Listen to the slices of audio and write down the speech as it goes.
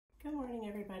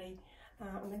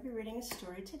I'm going to be reading a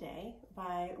story today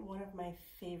by one of my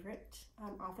favorite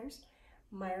authors,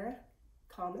 Maira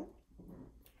Kalman.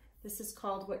 This is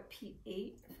called What Pete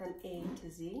Ate from A to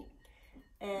Z,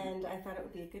 and I thought it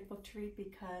would be a good book to read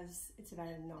because it's about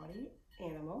a naughty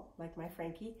animal, like my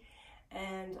Frankie,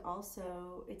 and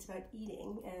also it's about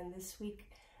eating, and this week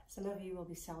some of you will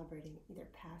be celebrating either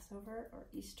Passover or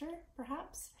Easter,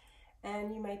 perhaps,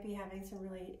 and you might be having some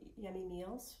really yummy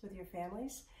meals with your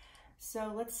families.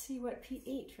 So let's see what Pete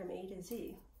ate from A to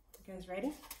Z. You guys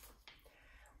ready?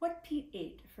 What Pete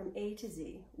Ate from A to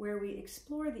Z, where we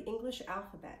explore the English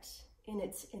alphabet in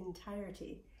its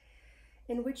entirety,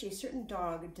 in which a certain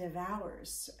dog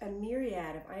devours a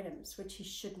myriad of items which he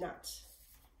should not.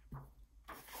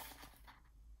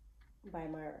 By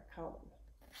Maira Kalman.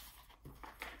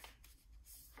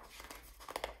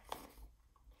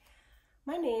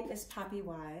 My name is Poppy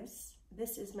Wise.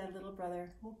 This is my little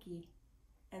brother, Mookie.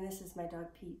 And this is my dog,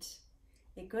 Pete.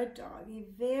 A good dog, a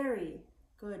very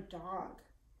good dog.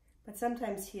 But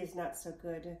sometimes he is not so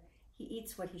good. He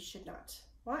eats what he should not.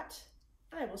 What?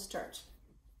 I will start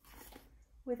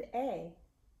with A.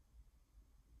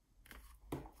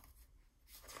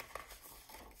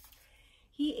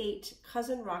 He ate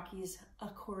Cousin Rocky's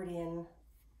accordion,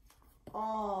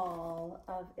 all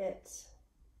of it.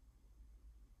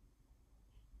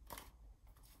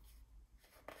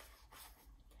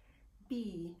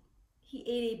 B. He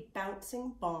ate a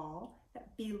bouncing ball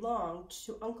that belonged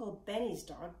to Uncle Benny's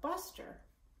dog, Buster.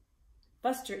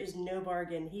 Buster is no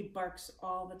bargain. He barks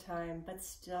all the time, but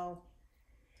still.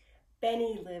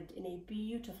 Benny lived in a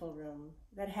beautiful room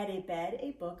that had a bed,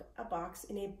 a book, a box,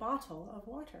 and a bottle of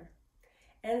water,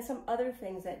 and some other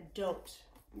things that don't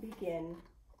begin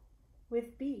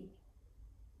with B.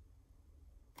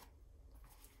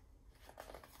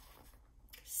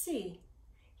 C.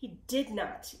 He did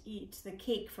not eat the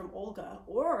cake from Olga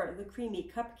or the creamy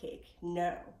cupcake.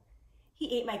 No,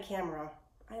 he ate my camera.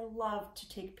 I love to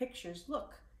take pictures.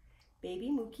 Look, baby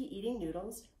Mookie eating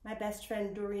noodles, my best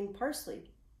friend Doreen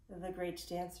Parsley, the great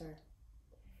dancer.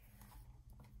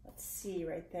 Let's see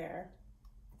right there.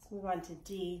 Let's move on to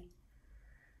D.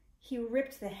 He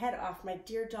ripped the head off my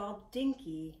dear dog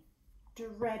Dinky.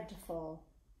 Dreadful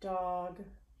dog.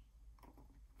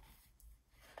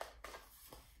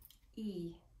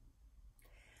 E.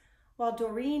 While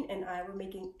Doreen and I were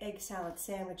making egg salad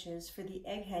sandwiches for the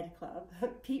Egghead Club,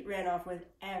 Pete ran off with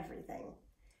everything.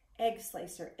 Egg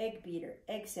slicer, egg beater,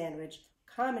 egg sandwich,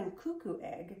 common cuckoo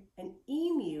egg, an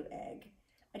emu egg,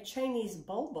 a Chinese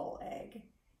bulbul egg.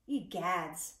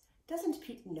 Egads, doesn't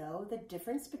Pete know the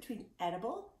difference between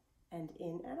edible and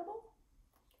inedible?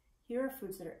 Here are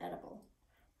foods that are edible.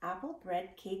 Apple,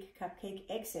 bread, cake, cupcake,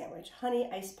 egg sandwich, honey,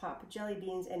 ice pop, jelly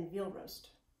beans, and veal roast.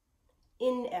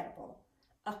 Inedible.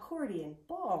 Accordion,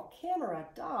 ball, camera,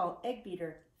 doll, egg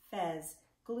beater, fez,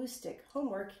 glue stick,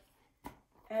 homework,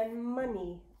 and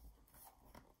money.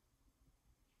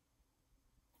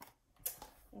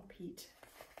 Oh, Pete.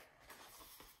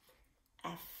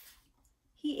 F.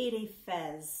 He ate a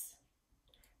fez.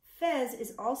 Fez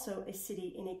is also a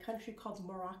city in a country called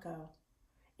Morocco,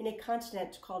 in a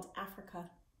continent called Africa.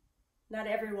 Not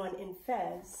everyone in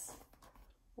Fez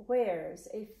wears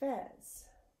a fez.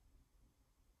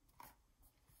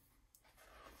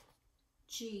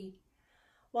 G.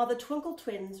 While the Twinkle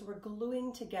twins were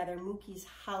gluing together Mookie's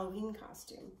Halloween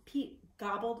costume, Pete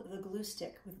gobbled the glue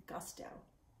stick with gusto.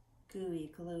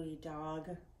 Gooey, gluey dog.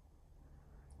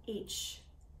 H.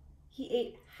 He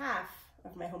ate half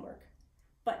of my homework.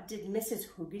 But did Mrs.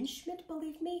 Hugenschmidt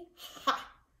believe me?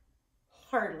 Ha!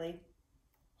 Hardly.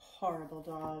 Horrible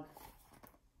dog.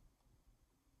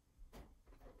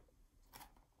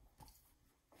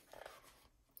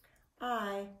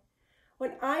 I.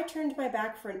 When I turned my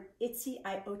back for an itsy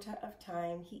iota of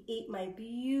time, he ate my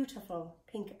beautiful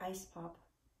pink ice pop.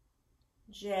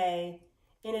 J.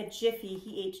 In a jiffy,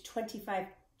 he ate 25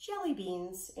 jelly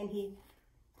beans, and he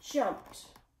jumped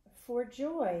for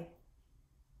joy.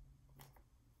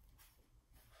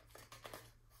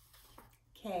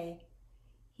 K.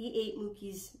 He ate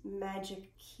Mookie's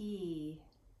magic key.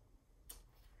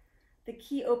 The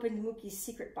key opened Mookie's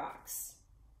secret box.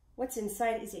 What's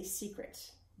inside is a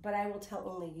secret, but I will tell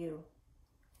only you.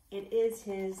 It is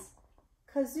his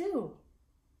kazoo.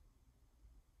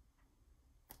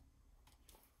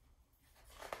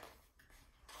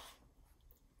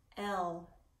 L.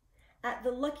 At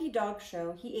the Lucky Dog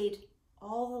Show, he ate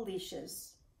all the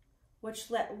leashes,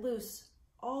 which let loose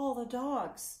all the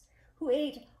dogs, who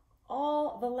ate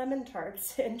all the lemon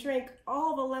tarts and drank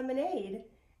all the lemonade,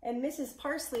 and Mrs.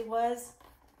 Parsley was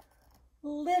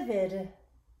livid.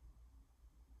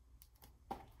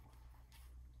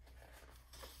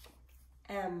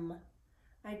 M.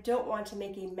 I don't want to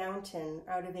make a mountain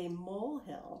out of a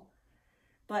molehill.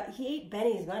 But he ate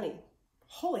Benny's money.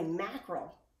 Holy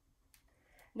mackerel.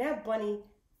 Now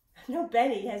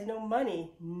Benny has no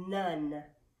money, none,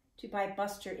 to buy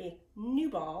Buster a new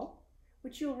ball,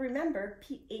 which you'll remember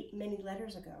Pete ate many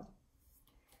letters ago.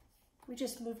 We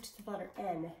just moved to the letter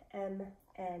N,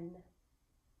 M-N.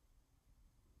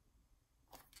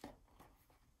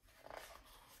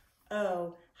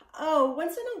 Oh,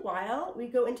 once in a while we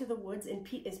go into the woods and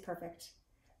Pete is perfect.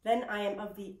 Then I am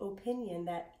of the opinion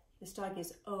that this dog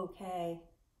is okay.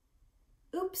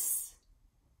 Oops,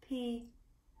 P.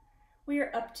 We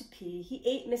are up to P. He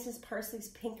ate Mrs. Parsley's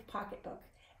pink pocketbook,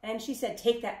 and she said,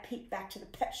 take that Pete back to the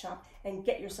pet shop and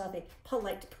get yourself a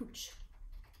polite pooch.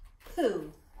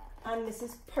 Pooh on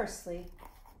Mrs. Parsley.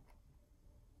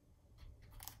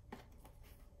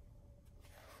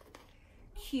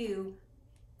 Q.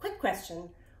 Quick question.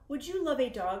 Would you love a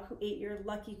dog who ate your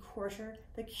lucky quarter,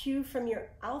 the Q from your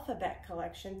alphabet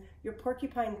collection, your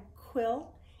porcupine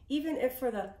quill, even if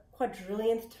for the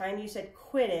quadrillionth time you said,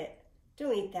 quit it,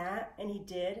 don't eat that, and he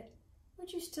did?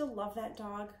 Would you still love that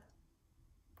dog?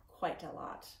 Quite a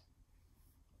lot.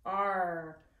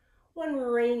 R. One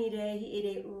rainy day, he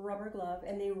ate a rubber glove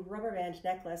and the rubber band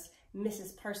necklace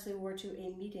Mrs. Parsley wore to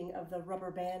a meeting of the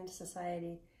Rubber Band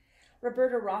Society.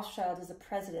 Roberta Rothschild is the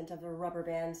president of the Rubber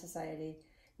Band Society.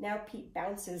 Now Pete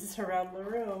bounces around the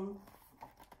room.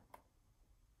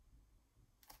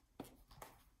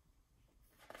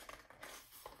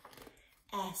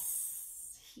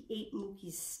 S. He ate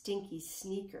Mookie's stinky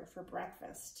sneaker for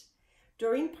breakfast.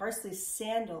 Doreen Parsley's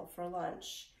sandal for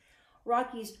lunch.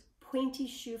 Rocky's pointy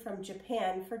shoe from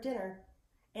Japan for dinner.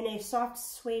 And a soft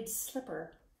suede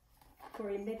slipper for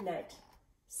a midnight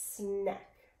snack.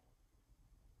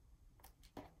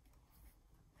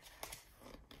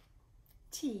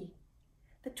 T.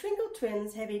 The Twinkle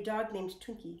twins have a dog named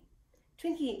Twinkie.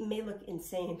 Twinkie may look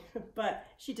insane, but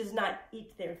she does not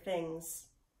eat their things.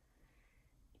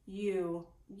 You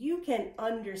can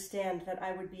understand that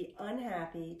I would be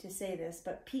unhappy to say this,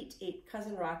 but Pete ate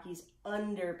Cousin Rocky's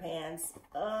underpants.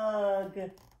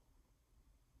 Ugh.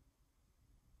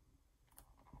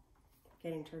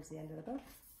 Getting towards the end of the book.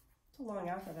 It's a long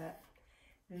alphabet.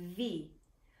 V.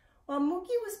 While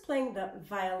Mookie was playing the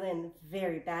violin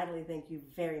very badly, thank you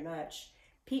very much,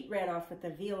 Pete ran off with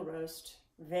the veal roast.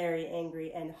 Very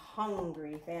angry and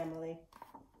hungry family.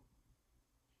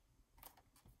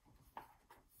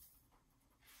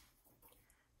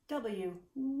 W.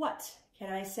 What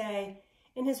can I say?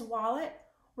 In his wallet,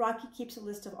 Rocky keeps a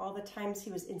list of all the times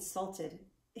he was insulted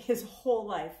his whole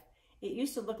life. It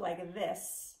used to look like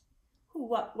this. Who,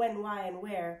 what, when, why, and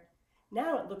where.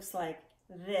 Now it looks like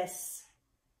this.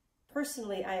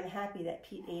 Personally, I am happy that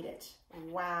Pete ate it.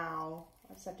 Wow.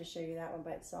 I'll just have to show you that one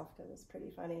by itself because it's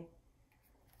pretty funny.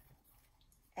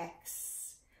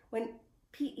 X. When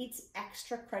Pete eats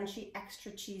extra crunchy,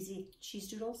 extra cheesy cheese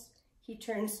doodles, he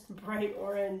turns bright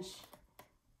orange.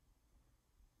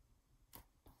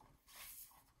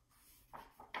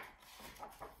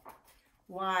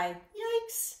 Y.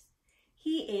 Yikes.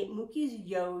 He ate Mookie's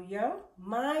yo-yo,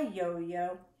 my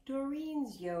yo-yo,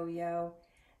 Doreen's yo-yo.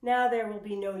 Now there will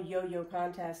be no yo-yo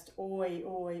contest. Oi,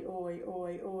 oi, oi,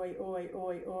 oi, oi, oi,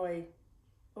 oi, oi.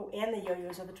 Oh, and the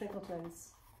yo-yos are the Twinkle twins.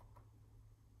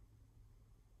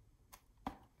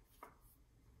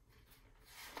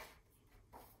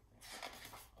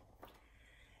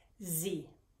 Z.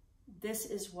 This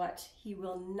is what he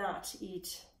will not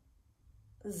eat.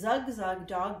 Zug Zug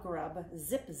dog grub,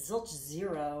 zip zilch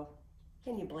zero.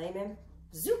 Can you blame him?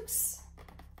 Zooks!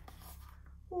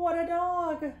 What a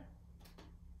dog!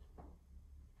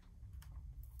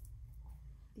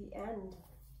 The end.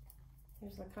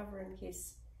 Here's the cover in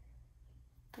case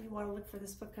you want to look for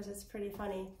this book because it's pretty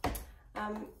funny.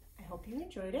 I hope you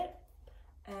enjoyed it,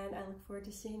 and I look forward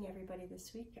to seeing everybody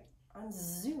this week on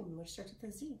Zoom, which starts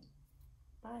with a Z.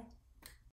 Bye.